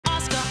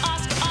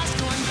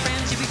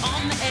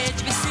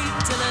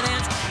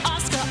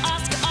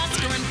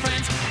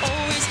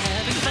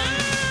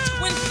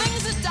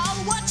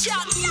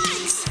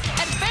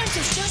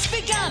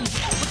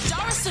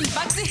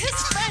Bugsy,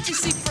 his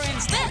fantasy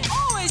friends, they're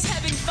always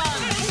having fun.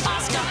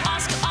 Oscar,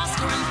 Oscar,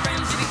 Oscar and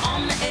friends, you'll be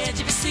on the edge of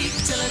your seat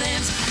till it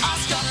ends.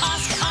 Oscar,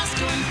 Oscar,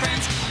 Oscar and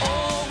friends,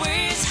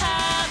 always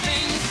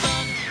having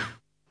fun.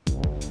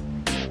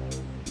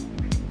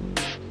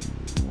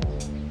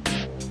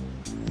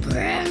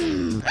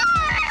 Brum,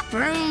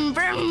 brum,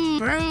 brum,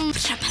 brum,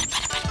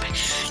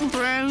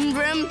 brum,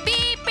 brum,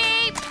 beep,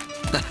 beep.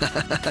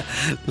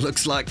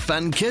 Looks like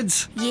fun,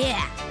 kids.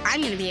 Yeah,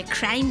 I'm going to be a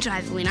crane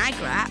driver when I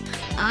grow up.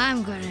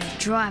 I'm going to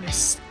drive a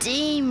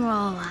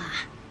steamroller.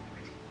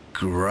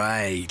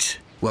 Great.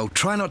 Well,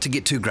 try not to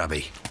get too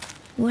grubby.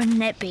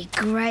 Wouldn't it be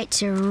great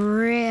to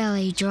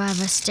really drive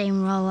a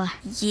steamroller?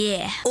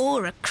 Yeah,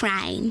 or a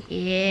crane.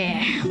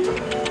 Yeah.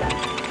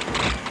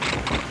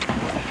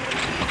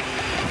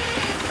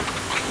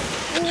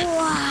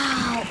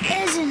 Wow,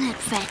 isn't it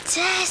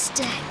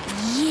fantastic?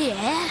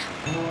 Yeah.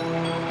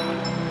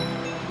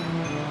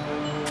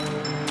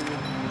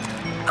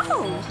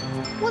 Oh,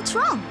 what's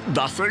wrong?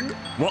 Nothing.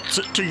 What's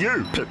it to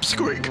you,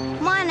 Pipsqueak?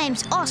 My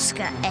name's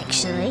Oscar,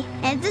 actually,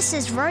 and this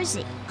is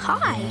Rosie.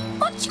 Hi,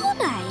 what's your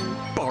name?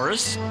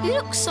 Boris? You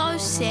look so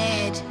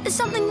sad. Is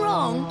something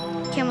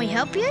wrong? Can we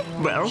help you?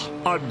 Well,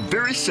 I'm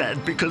very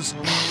sad because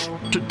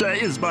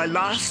today is my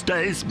last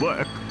day's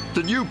work.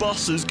 The new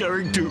boss is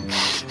going to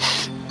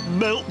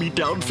melt me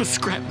down for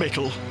scrap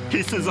metal.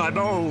 He says I'm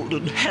old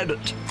and had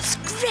it.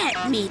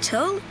 Scrap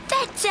metal?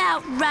 That's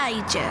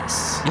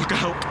outrageous. Look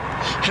out.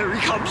 Here he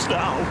comes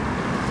now.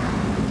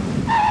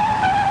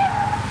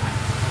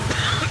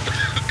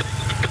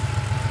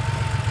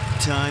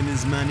 Time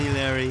is money,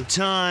 Larry.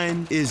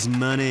 Time is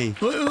money.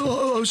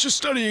 I was just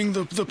studying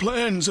the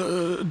plans,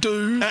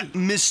 dude.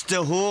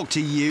 Mr. Hawk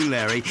to you,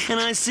 Larry. And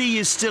I see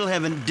you still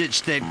haven't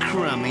ditched that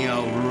crummy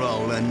old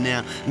roller.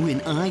 Now, when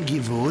I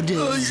give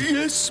orders...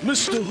 Yes,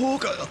 Mr.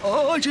 Hawk.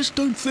 I just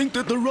don't think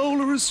that the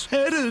roller is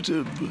headed.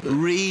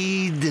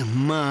 Read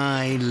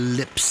my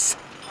lips.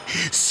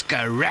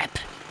 Scrap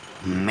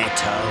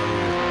metal.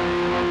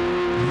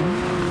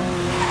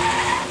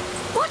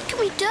 What can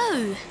we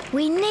do?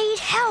 We need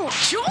help.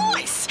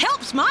 Joyce!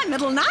 Help's my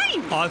middle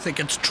name. I think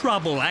it's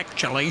trouble,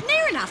 actually.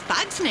 Near enough,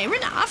 Bugs, near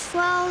enough.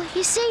 Well,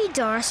 you see,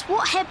 Doris,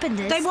 what happened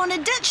is... They want to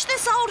ditch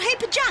this old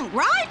heap of junk,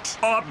 right?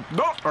 I'm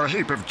not a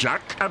heap of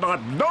junk, and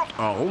I'm not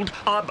old.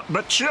 I'm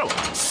mature.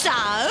 So,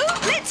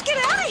 let's get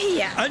out of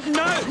here.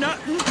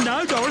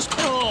 No, Doris.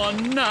 Oh,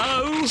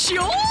 no.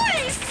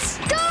 Joyce!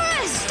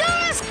 Doris!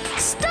 Doris!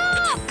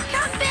 Stop!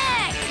 Come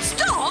back!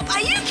 Stop?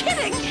 Are you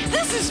kidding?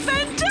 This is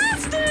fantastic!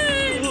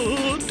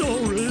 Oh,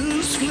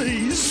 Doris,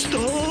 please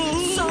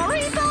stop.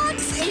 Sorry,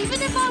 Bugs.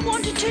 Even if I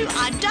wanted to,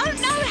 I don't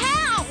know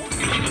how.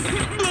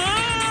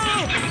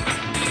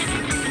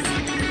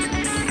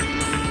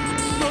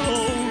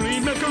 Holy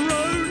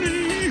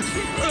macaroni!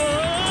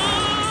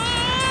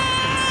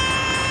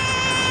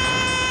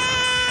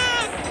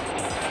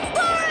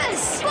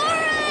 Boris!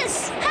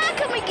 Boris! How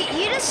can we get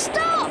you to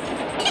stop?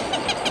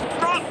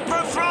 Not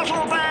the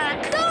throttle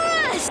back!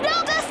 Doris!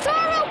 Not the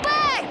throttle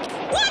back!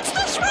 What's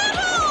the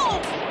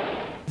throttle?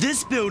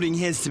 This building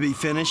has to be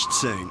finished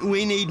soon.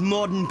 We need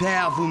modern,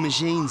 powerful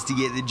machines to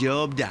get the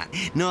job done,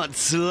 not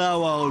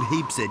slow old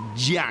heaps of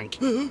junk.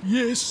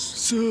 Yes,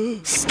 sir.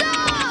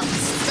 Stop!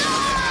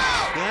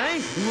 Stop!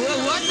 Hey?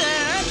 What the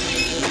heck?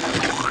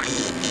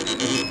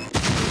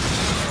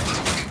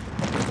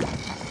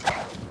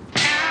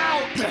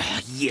 Ow!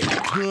 You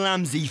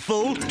clumsy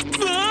fool.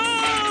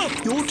 Ah!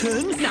 Your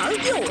turn. No,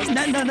 yours.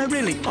 No,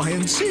 really. I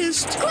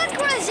insist. Quick,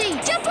 Rosie!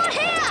 Jump on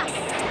here!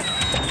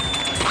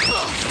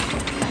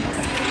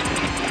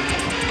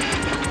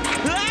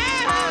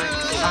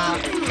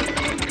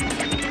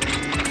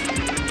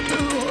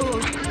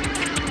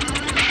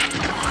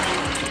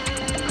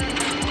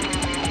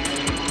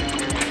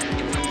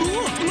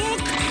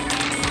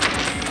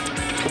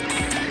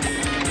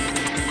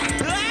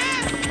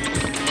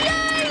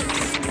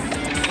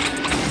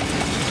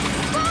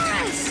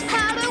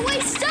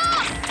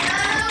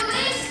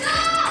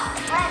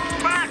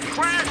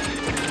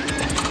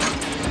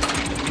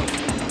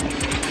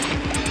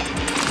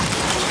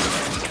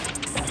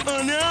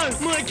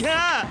 My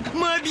car!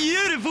 My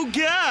beautiful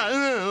car!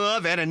 Oh,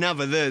 I've had enough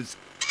of this.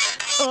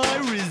 I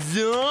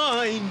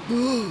resign.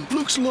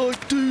 Looks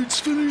like dude's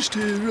finished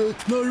here.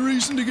 No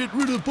reason to get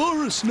rid of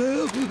Boris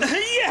now.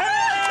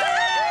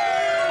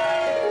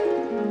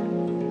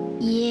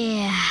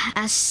 Yeah,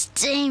 a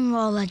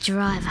steamroller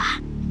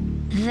driver.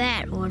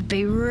 That would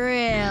be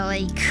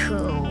really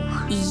cool.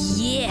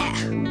 Yeah.